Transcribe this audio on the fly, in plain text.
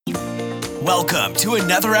Welcome to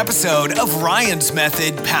another episode of Ryan's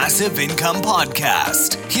Method Passive Income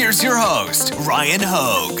Podcast. Here's your host, Ryan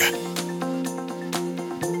Hogue.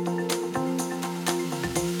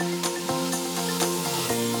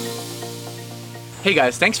 Hey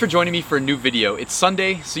guys, thanks for joining me for a new video. It's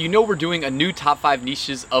Sunday, so you know we're doing a new top 5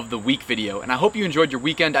 niches of the week video, and I hope you enjoyed your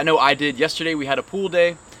weekend. I know I did. Yesterday we had a pool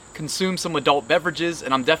day, consumed some adult beverages,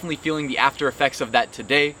 and I'm definitely feeling the after effects of that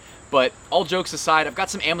today. But all jokes aside, I've got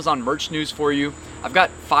some Amazon merch news for you. I've got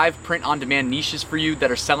 5 print-on-demand niches for you that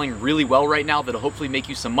are selling really well right now that'll hopefully make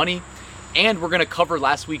you some money. And we're gonna cover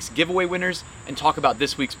last week's giveaway winners and talk about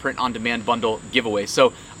this week's print-on-demand bundle giveaway.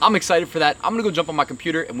 So I'm excited for that. I'm gonna go jump on my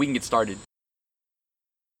computer and we can get started.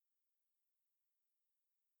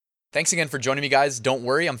 Thanks again for joining me, guys. Don't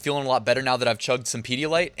worry, I'm feeling a lot better now that I've chugged some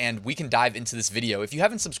Pedialyte, and we can dive into this video. If you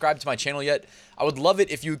haven't subscribed to my channel yet, I would love it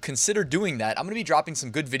if you consider doing that. I'm going to be dropping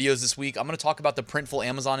some good videos this week. I'm going to talk about the Printful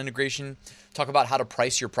Amazon integration, talk about how to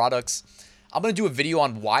price your products. I'm going to do a video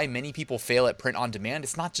on why many people fail at print on demand.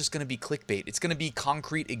 It's not just going to be clickbait. It's going to be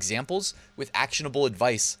concrete examples with actionable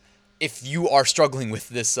advice if you are struggling with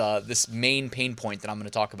this, this main pain point that I'm going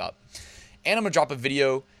to talk about. And I'm going to drop a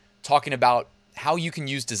video talking about how you can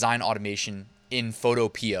use design automation in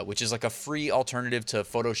Photopea, which is like a free alternative to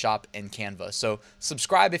Photoshop and Canva. So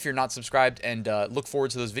subscribe if you're not subscribed, and look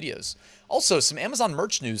forward to those videos. Also, some Amazon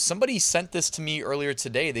merch news. Somebody sent this to me earlier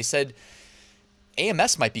today. They said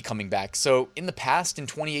AMS might be coming back. So in the past, in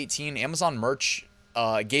 2018, Amazon merch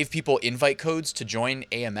gave people invite codes to join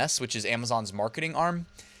AMS, which is Amazon's marketing arm.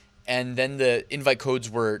 And then the invite codes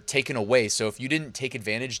were taken away. So if you didn't take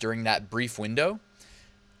advantage during that brief window,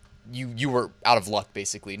 you were out of luck,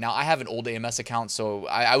 basically. Now, I have an old AMS account, so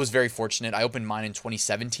I was very fortunate. I opened mine in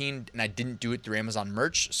 2017, and I didn't do it through Amazon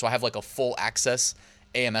merch, so I have like a full access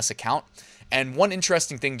AMS account. And one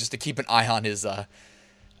interesting thing just to keep an eye on is, I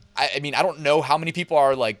mean, I don't know how many people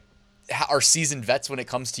are seasoned vets when it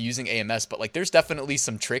comes to using AMS, but like there's definitely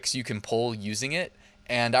some tricks you can pull using it.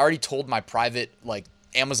 And I already told my private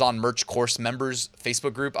Amazon merch course members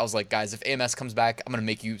Facebook group, I was like, guys, if AMS comes back, I'm going to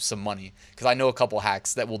make you some money, because I know a couple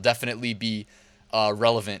hacks that will definitely be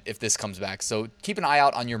relevant if this comes back. So keep an eye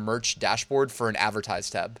out on your merch dashboard for an advertise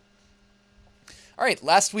tab. All right,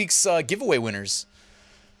 last week's giveaway winners.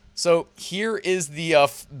 So here is the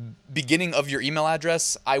beginning of your email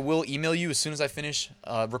address. I will email you as soon as I finish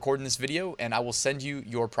recording this video, and I will send you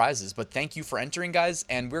your prizes. But thank you for entering, guys,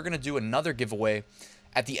 and we're going to do another giveaway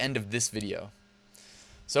at the end of this video.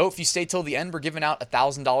 So if you stay till the end, we're giving out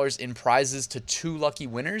 $1,000 in prizes to 2 lucky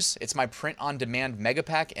winners. It's my print-on-demand mega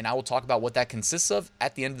pack, and I will talk about what that consists of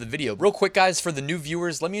at the end of the video. Real quick, guys, for the new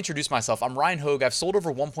viewers, let me introduce myself. I'm Ryan Hogue. I've sold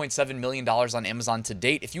over $1.7 million on Amazon to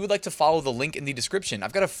date. If you would like to follow the link in the description,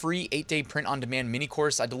 I've got a free 8-day print-on-demand mini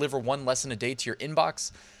course. I deliver 1 lesson a day to your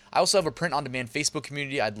inbox. I also have a print-on-demand Facebook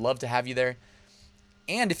community. I'd love to have you there.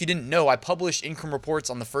 And if you didn't know, I publish income reports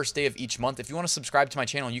on the first day of each month. If you want to subscribe to my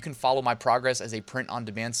channel, you can follow my progress as a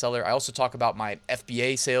print-on-demand seller. I also talk about my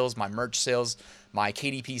FBA sales, my merch sales, my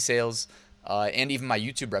KDP sales, and even my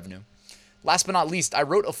YouTube revenue. Last but not least, I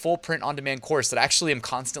wrote a full print-on-demand course that I actually am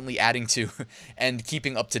constantly adding to and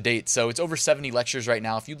keeping up to date. So it's over 70 lectures right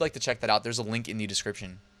now. If you'd like to check that out, there's a link in the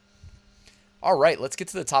description. All right, let's get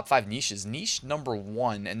to the top 5 niches. Niche number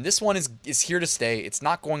 1, and this one is here to stay. It's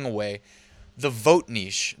not going away. The vote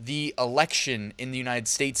niche, the election in the United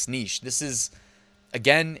States niche. This is,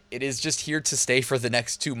 again, it is just here to stay for the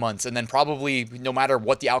next 2 months. And then probably no matter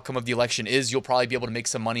what the outcome of the election is, you'll probably be able to make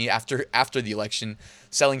some money after the election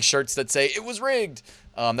selling shirts that say it was rigged.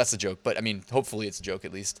 That's a joke, but I mean, hopefully it's a joke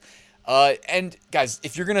at least. And guys,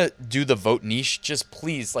 if you're going to do the vote niche, just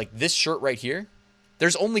please, like this shirt right here,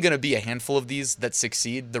 there's only going to be a handful of these that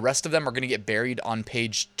succeed. The rest of them are going to get buried on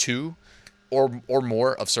page 2 or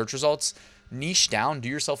more of search results. Niche down, do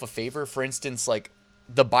yourself a favor. For instance, like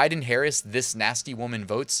the Biden-Harris "this nasty woman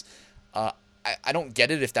votes." I don't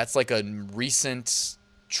get it if that's like a recent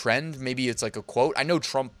trend. Maybe it's like a quote. I know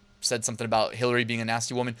Trump said something about Hillary being a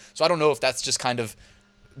nasty woman, so I don't know if that's just kind of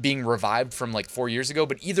being revived from like 4 years ago.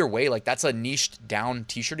 But either way, like that's a niched down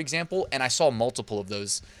t-shirt example, and I saw multiple of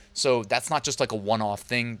those. So that's not just like a one-off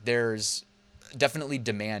thing. There's definitely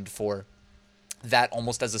demand for that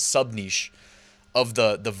almost as a sub-niche of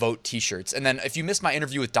the vote t-shirts. And then if you missed my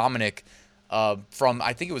interview with Dominic from,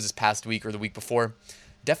 I think it was this past week or the week before,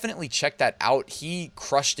 definitely check that out. He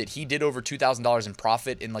crushed it. He did over $2,000 in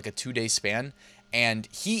profit in like a 2-day span. And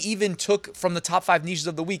he even took from the top 5 niches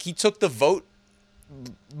of the week, he took the vote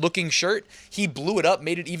looking shirt. He blew it up,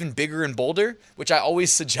 made it even bigger and bolder, which I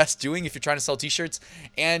always suggest doing if you're trying to sell t-shirts.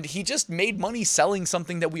 And he just made money selling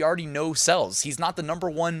something that we already know sells. He's not the number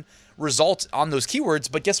one result on those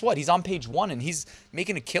keywords, but guess what? He's on page 1 and he's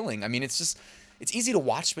making a killing. I mean, it's easy to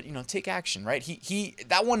watch, but take action, right?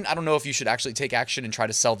 That one, I don't know if you should actually take action and try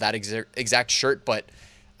to sell that exact shirt, but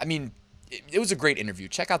I mean, it was a great interview.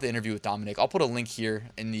 Check out the interview with Dominic. I'll put a link here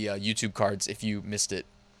in the YouTube cards if you missed it.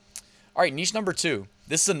 All right, niche number 2.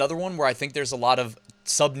 This is another one where I think there's a lot of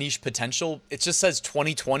sub-niche potential. It just says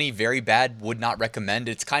 2020, very bad, would not recommend.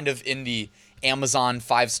 It's kind of in the Amazon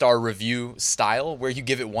 5-star review style where you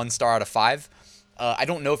give it 1 star out of 5. I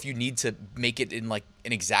don't know if you need to make it in like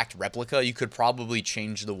an exact replica. You could probably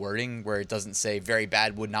change the wording where it doesn't say very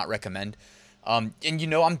bad, would not recommend. And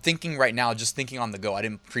I'm thinking right now, just thinking on the go, I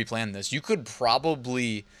didn't pre-plan this. You could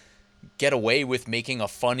probably get away with making a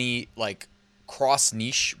funny like cross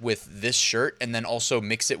niche with this shirt and then also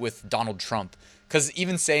mix it with Donald Trump. Because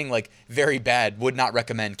even saying like very bad, would not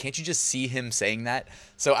recommend, can't you just see him saying that?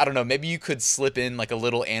 So I don't know, maybe you could slip in like a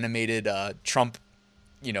little animated Trump,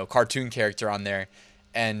 cartoon character on there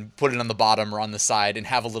and put it on the bottom or on the side and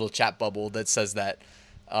have a little chat bubble that says that,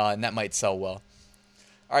 and that might sell well.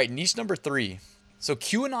 All right, niche number 3. So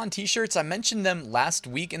QAnon t-shirts, I mentioned them last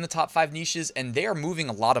week in the top 5 niches, and they are moving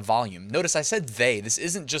a lot of volume. Notice I said they. This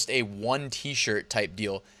isn't just a one t-shirt type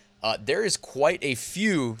deal. There is quite a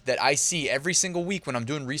few that I see every single week when I'm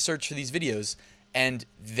doing research for these videos, and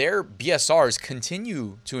their BSRs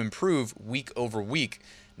continue to improve week over week.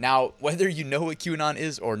 Now, whether you know what QAnon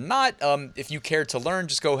is or not, if you care to learn,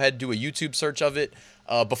 just go ahead and do a YouTube search of it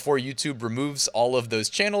before YouTube removes all of those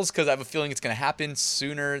channels, because I have a feeling it's going to happen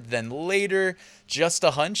sooner than later. Just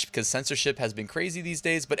a hunch, because censorship has been crazy these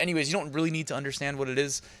days. But anyways, you don't really need to understand what it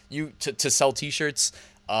is to sell t-shirts.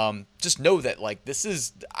 Just know that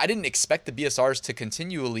I didn't expect the BSRs to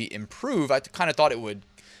continually improve. I kind of thought it would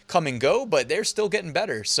come and go, but they're still getting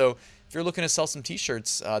better. So if you're looking to sell some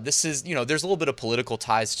t-shirts, this is, there's a little bit of political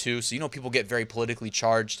ties too. So, people get very politically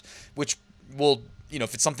charged, which will,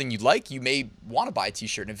 if it's something you like, you may want to buy a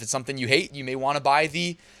t-shirt. And if it's something you hate, you may want to buy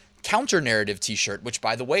the counter narrative t-shirt, which,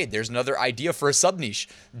 by the way, there's another idea for a sub niche.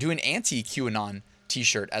 Do an anti-QAnon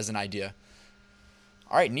t-shirt as an idea.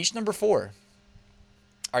 All right, niche number 4.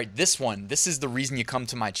 All right, this is the reason you come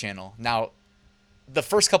to my channel. Now, the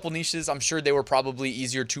first couple niches, I'm sure they were probably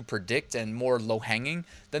easier to predict and more low-hanging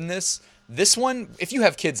than this. This one, if you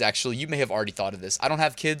have kids, actually, you may have already thought of this. I don't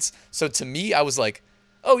have kids, so to me, I was like,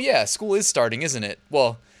 oh yeah, school is starting, isn't it?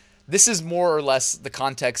 Well, this is more or less the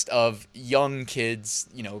context of young kids,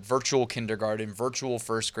 virtual kindergarten, virtual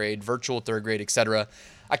first grade, virtual third grade, etc.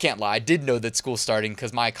 I can't lie, I did know that school's starting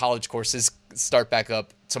because my college courses start back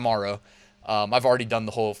up tomorrow. I've already done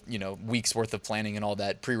the whole, week's worth of planning and all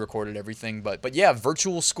that, pre-recorded everything. But yeah,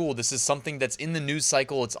 virtual school, this is something that's in the news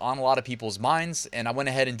cycle. It's on a lot of people's minds. And I went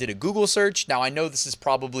ahead and did a Google search. Now, I know this is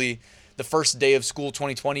probably the first day of school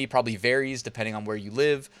 2020, probably varies depending on where you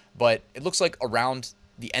live. But it looks like around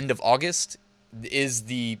the end of August is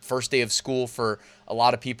the first day of school for a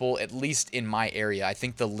lot of people, at least in my area. I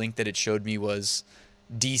think the link that it showed me was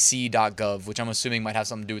dc.gov, which I'm assuming might have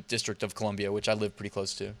something to do with District of Columbia, which I live pretty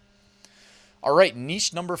close to. All right,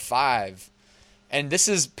 niche number 5. And this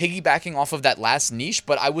is piggybacking off of that last niche,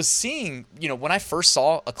 but I was seeing, when I first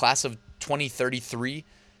saw a class of 2033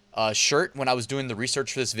 shirt when I was doing the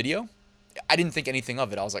research for this video, I didn't think anything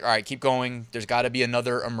of it. I was like, all right, keep going. There's got to be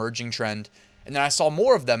another emerging trend. And then I saw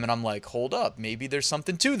more of them and I'm like, hold up, maybe there's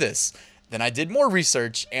something to this. Then I did more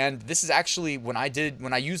research, and this is actually when I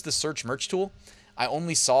used the search merch tool, I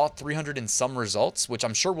only saw 300 and some results, which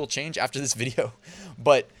I'm sure will change after this video.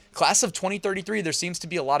 But class of 2033, there seems to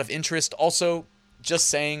be a lot of interest. Also, just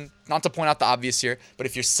saying, not to point out the obvious here, but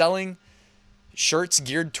if you're selling shirts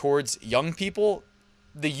geared towards young people,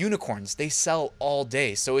 the unicorns, they sell all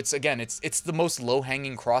day. So it's the most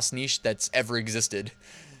low-hanging cross niche that's ever existed.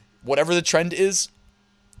 Whatever the trend is,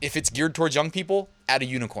 if it's geared towards young people, add a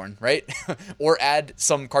unicorn, right? Or add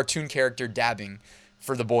some cartoon character dabbing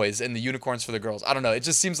for the boys and the unicorns for the girls. I don't know. It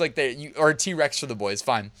just seems like or a T-Rex for the boys,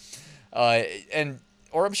 fine.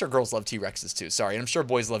 Or I'm sure girls love T-Rexes too. Sorry, and I'm sure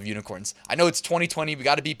boys love unicorns. I know it's 2020. We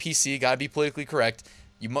got to be PC. Got to be politically correct.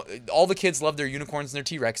 All the kids love their unicorns and their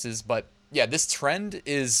T-Rexes. But yeah, this trend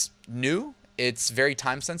is new. It's very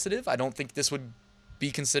time sensitive. I don't think this would be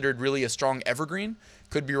considered really a strong evergreen.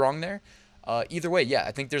 Could be wrong there. Either way, yeah,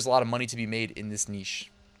 I think there's a lot of money to be made in this niche.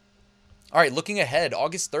 All right, looking ahead,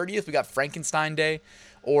 August 30th, we got Frankenstein Day,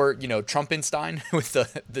 or, Trumpenstein with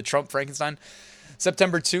the Trump Frankenstein.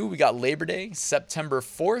 September 2, we got Labor Day. September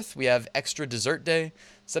 4th, we have Extra Dessert Day.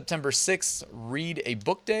 September 6th, read a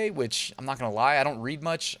book day, which I'm not going to lie, I don't read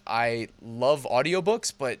much. I love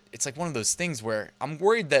audiobooks, but it's like one of those things where I'm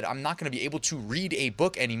worried that I'm not going to be able to read a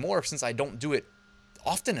book anymore since I don't do it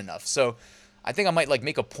often enough. So I think I might like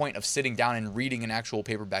make a point of sitting down and reading an actual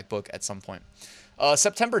paperback book at some point.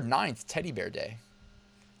 September 9th, Teddy Bear Day.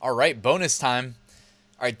 All right, bonus time.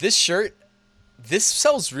 All right, this shirt, this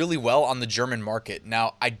sells really well on the German market.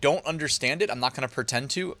 Now, I don't understand it. I'm not going to pretend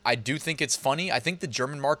to. I do think it's funny. I think the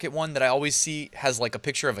German market one that I always see has like a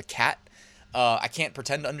picture of a cat. I can't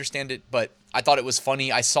pretend to understand it, but I thought it was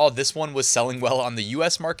funny. I saw this one was selling well on the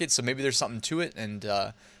US market, so maybe there's something to it, and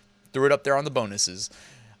threw it up there on the bonuses.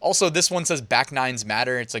 Also, this one says Back Nines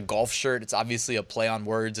Matter. It's a golf shirt. It's obviously a play on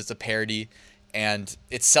words. It's a parody, and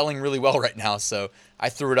it's selling really well right now, so I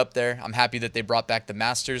threw it up there. I'm happy that they brought back the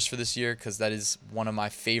Masters for this year because that is one of my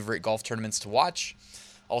favorite golf tournaments to watch.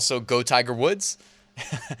 Also, go Tiger Woods.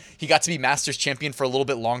 He got to be Masters champion for a little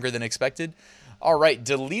bit longer than expected. All right,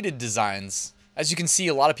 deleted designs. As you can see,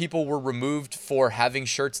 a lot of people were removed for having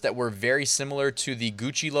shirts that were very similar to the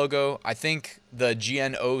Gucci logo. I think the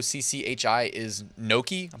GNOCCHI is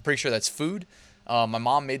gnocchi. I'm pretty sure that's food. My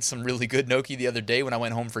mom made some really good gnocchi the other day when I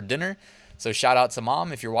went home for dinner. So shout out to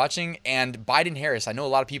Mom if you're watching. And Biden-Harris, I know a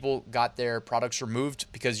lot of people got their products removed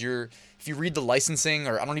because if you read the licensing,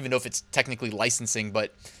 or I don't even know if it's technically licensing,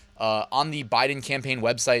 but on the Biden campaign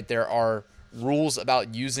website, there are rules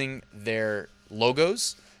about using their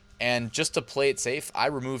logos. And just to play it safe, I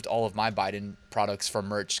removed all of my Biden products from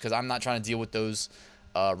merch because I'm not trying to deal with those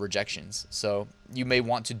rejections. So you may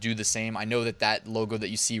want to do the same. I know that logo that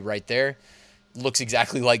you see right there looks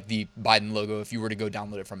exactly like the Biden logo if you were to go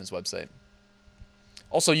download it from his website.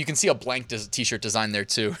 Also, you can see a blank t-shirt design there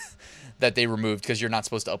too that they removed because you're not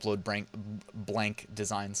supposed to upload blank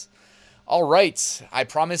designs. All right, I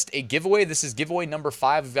promised a giveaway. This is giveaway number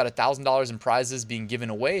 5. We've got $1,000 in prizes being given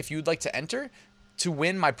away. If you'd like to enter to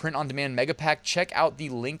win my print-on-demand mega pack, check out the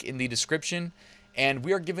link in the description. And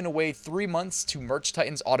we are giving away 3 months to Merch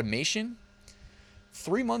Titans Automation,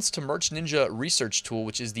 3 months to Merch Ninja Research Tool,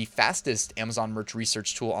 which is the fastest Amazon merch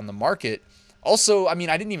research tool on the market. Also, I mean,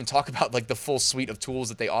 I didn't even talk about like the full suite of tools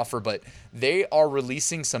that they offer, but they are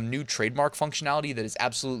releasing some new trademark functionality that is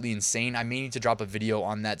absolutely insane. I may need to drop a video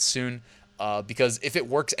on that soon because if it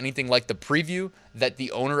works anything like the preview that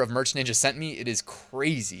the owner of Merch Ninja sent me, it is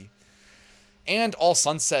crazy. And all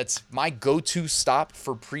sunsets, my go-to stop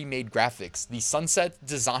for pre-made graphics. The sunset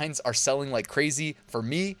designs are selling like crazy for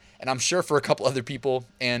me, and I'm sure for a couple other people.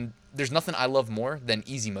 And there's nothing I love more than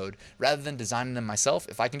easy mode. Rather than designing them myself,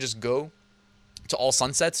 if I can just go to All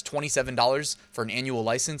Sunsets, $27 for an annual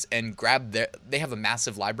license, and grab they have a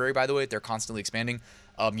massive library, by the way. They're constantly expanding.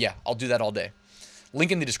 Yeah, I'll do that all day.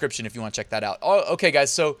 Link in the description if you want to check that out. Oh, okay,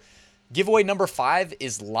 guys, so giveaway number 5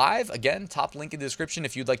 is live. Again, top link in the description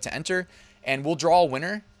if you'd like to enter. And we'll draw a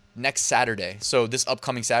winner next Saturday. So this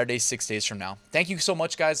upcoming Saturday, 6 days from now. Thank you so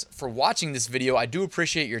much, guys, for watching this video. I do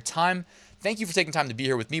appreciate your time. Thank you for taking time to be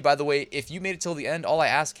here with me. By the way, if you made it till the end, all I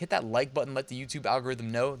ask, hit that like button. Let the YouTube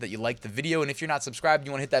algorithm know that you liked the video. And if you're not subscribed,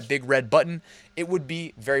 you want to hit that big red button, it would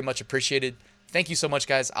be very much appreciated. Thank you so much,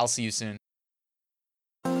 guys. I'll see you soon.